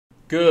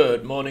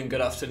Good morning, good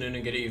afternoon,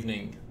 and good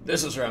evening.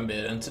 This is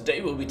Rambeard, and today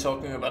we'll be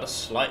talking about a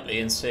slightly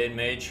insane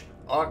mage,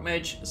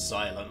 Archmage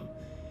Xylem.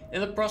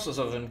 In the process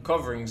of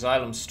uncovering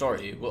Xylem's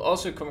story, we'll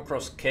also come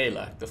across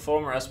Kalak, the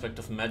former aspect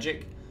of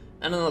magic,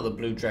 and another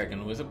blue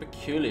dragon with a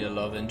peculiar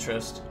love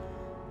interest.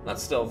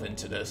 Let's delve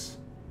into this.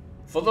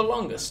 For the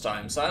longest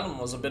time, Xylem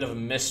was a bit of a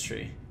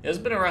mystery. He has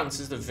been around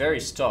since the very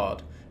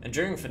start, and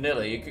during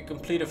vanilla you could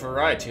complete a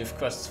variety of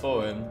quests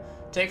for him.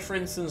 Take for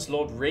instance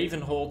Lord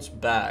Ravenhold's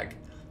bag.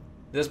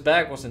 This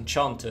bag was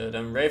enchanted,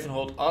 and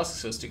Ravenhold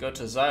asks us to go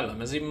to Xylem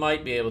as he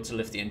might be able to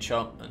lift the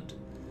enchantment.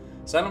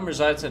 Xylem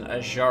resides in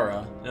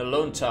Azshara, in a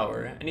lone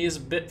tower, and he is a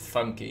bit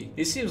funky.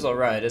 He seems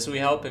alright as we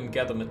help him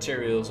gather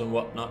materials and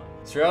whatnot.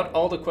 Throughout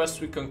all the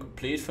quests we can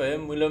complete for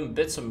him, we learn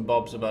bits and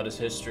bobs about his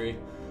history.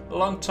 A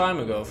long time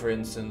ago, for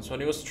instance, when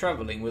he was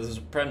traveling with his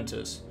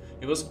apprentice,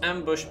 he was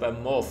ambushed by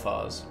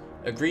Morphars,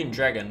 a green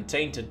dragon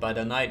tainted by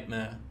the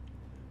nightmare.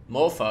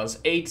 Morphars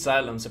ate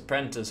Xylem's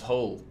apprentice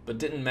whole, but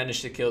didn't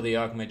manage to kill the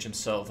Archmage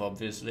himself,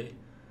 obviously.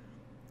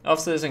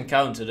 After this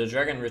encounter, the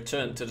dragon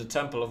returned to the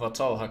temple of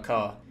Atal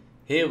Hakar.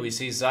 Here we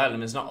see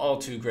Xylem is not all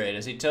too great,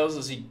 as he tells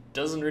us he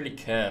doesn't really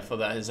care for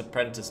that his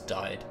apprentice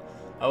died.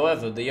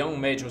 However, the young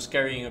mage was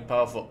carrying a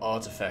powerful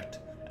artifact,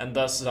 and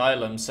thus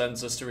Xylem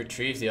sends us to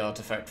retrieve the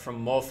artifact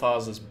from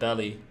Morphars'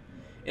 belly.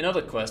 In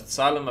other quests,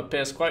 Xylem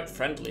appears quite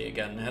friendly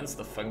again, hence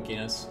the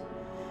funkiness.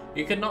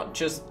 You could not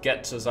just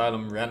get to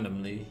Xylem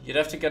randomly, you'd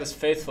have to get his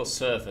faithful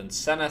servant,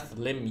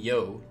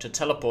 lim-yo, to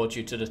teleport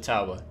you to the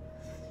tower.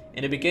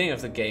 In the beginning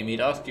of the game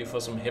he'd ask you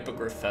for some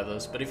hippogriff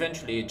feathers, but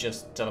eventually he'd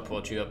just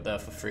teleport you up there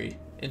for free.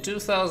 In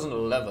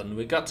 2011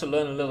 we got to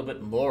learn a little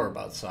bit more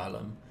about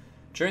Xylem.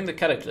 During the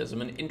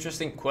Cataclysm, an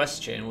interesting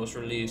quest chain was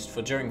released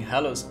for during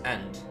Hallow's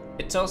End.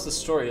 It tells the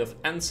story of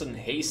Anson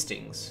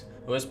Hastings,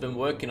 who has been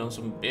working on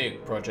some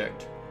big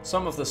project.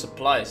 Some of the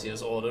supplies he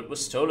has ordered were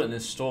stolen in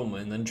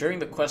Stormwind, and during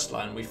the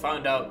questline we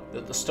found out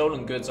that the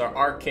stolen goods are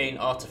arcane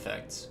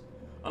artifacts.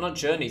 On our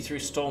journey through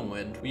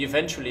Stormwind, we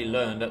eventually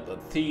learned that the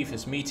thief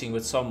is meeting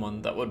with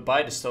someone that would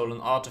buy the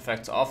stolen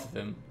artifacts off of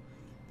him.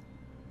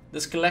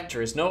 This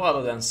collector is no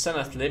other than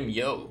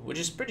lim-yo, which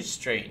is pretty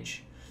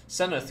strange.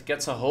 Seneth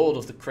gets a hold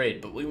of the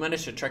crate, but we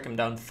manage to track him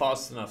down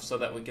fast enough so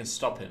that we can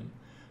stop him.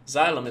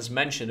 Xylem is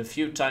mentioned a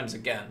few times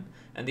again,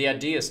 and the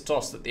idea is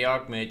tossed that the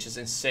Archmage is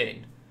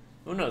insane.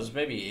 Who knows,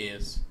 maybe he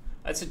is.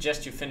 I'd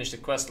suggest you finish the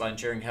questline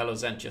during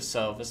Hallow's End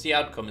yourself, as the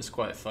outcome is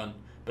quite fun,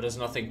 but has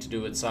nothing to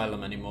do with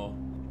Xylem anymore.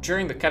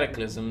 During the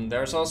Cataclysm,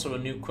 there is also a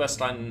new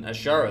questline in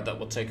Azshara that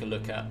we'll take a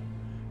look at.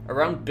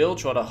 Around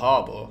Bilgewater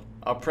Harbour,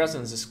 our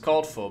presence is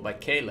called for by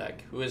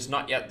Kalak, who is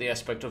not yet the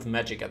aspect of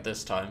magic at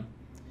this time.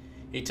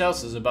 He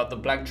tells us about the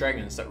black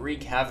dragons that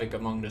wreak havoc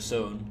among the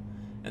zone,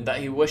 and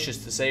that he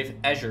wishes to save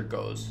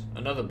Azuregos,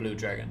 another blue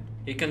dragon.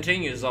 He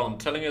continues on,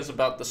 telling us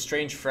about the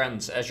strange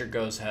friends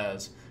Azuregos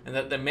has, and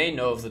that they may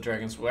know of the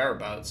dragon's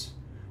whereabouts.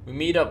 We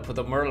meet up with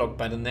a murloc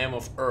by the name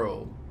of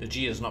Earl, the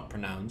G is not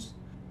pronounced.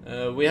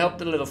 We help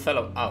the little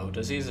fellow out,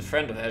 as he is a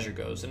friend of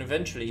Azuregos, and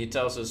eventually he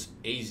tells us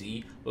Az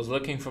was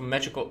looking for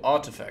magical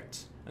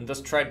artifacts, and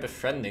thus tried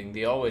befriending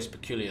the always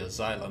peculiar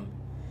Xylem.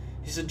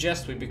 He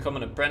suggests we become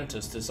an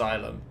apprentice to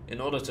Xylem,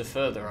 in order to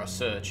further our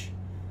search.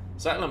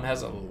 Xylem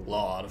has a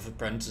lot of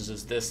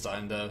apprentices this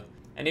time though,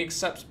 and he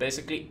accepts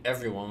basically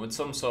everyone with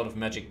some sort of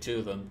magic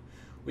to them.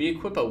 We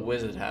equip a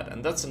wizard hat,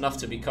 and that's enough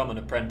to become an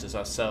apprentice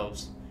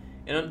ourselves.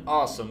 In an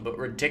awesome but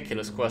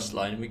ridiculous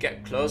questline, we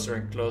get closer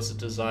and closer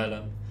to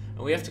Xylem, and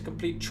we have to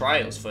complete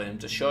trials for him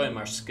to show him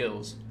our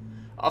skills.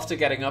 After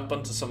getting up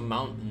onto some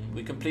mountain,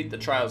 we complete the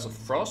trials of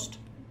Frost,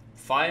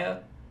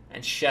 Fire,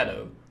 and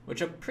Shadow,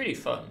 which are pretty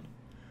fun.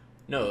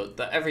 Note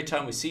that every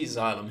time we see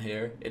Xylem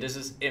here, it is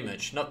his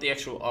image, not the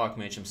actual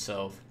Archmage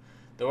himself.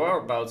 The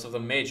whereabouts of the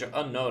mage are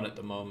unknown at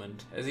the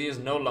moment, as he is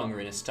no longer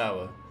in his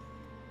tower.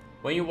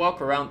 When you walk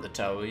around the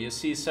tower, you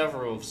see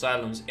several of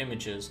Xylem's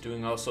images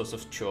doing all sorts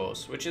of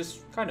chores, which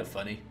is kind of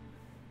funny.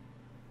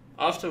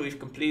 After we've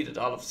completed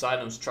all of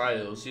Xylem's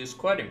trials, he is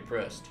quite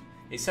impressed.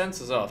 He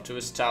sends us off to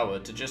his tower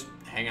to just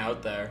hang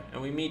out there,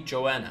 and we meet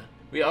Joanna.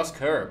 We ask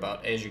her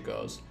about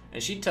Azuregos,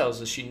 and she tells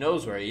us she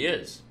knows where he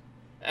is.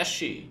 As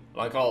she,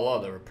 like all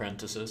other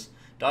apprentices,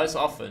 dies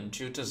often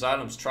due to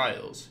Xylem's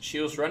trials,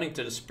 she was running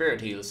to the spirit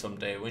healer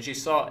someday when she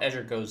saw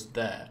Azuregos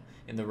there,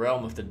 in the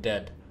realm of the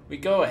dead. We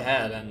go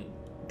ahead and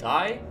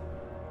die?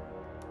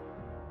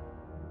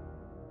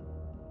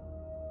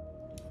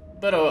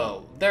 But oh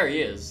well, there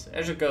he is.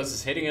 Azuregos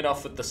is hitting it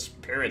off with the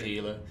spirit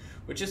healer,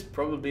 which is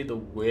probably the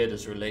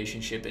weirdest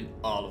relationship in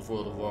all of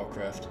World of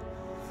Warcraft.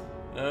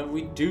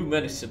 We do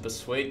manage to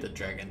persuade the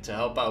dragon to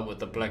help out with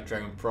the black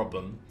dragon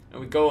problem, and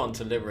we go on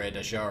to liberate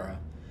Azshara.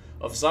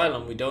 Of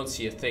Xylem we don't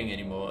see a thing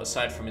anymore,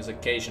 aside from his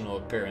occasional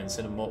appearance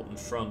in a molten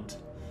front.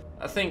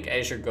 I think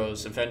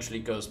Azuregos eventually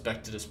goes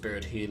back to the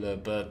spirit healer,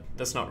 but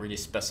that's not really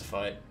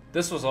specified.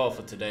 This was all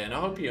for today, and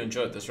I hope you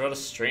enjoyed this rather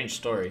strange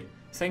story.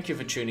 Thank you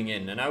for tuning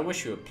in, and I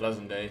wish you a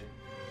pleasant day.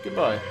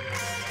 Goodbye.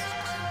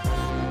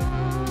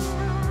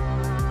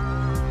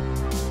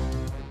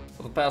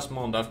 For the past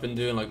month I've been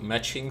doing like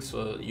matchings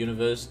for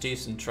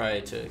universities and try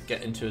to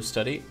get into a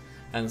study.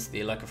 hence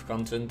the lack of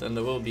content, and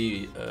there will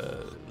be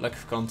lack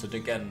of content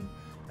again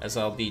as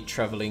I'll be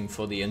traveling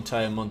for the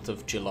entire month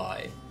of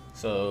July,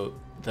 so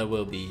there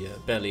will be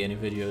barely any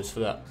videos for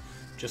that,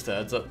 just a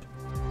heads up.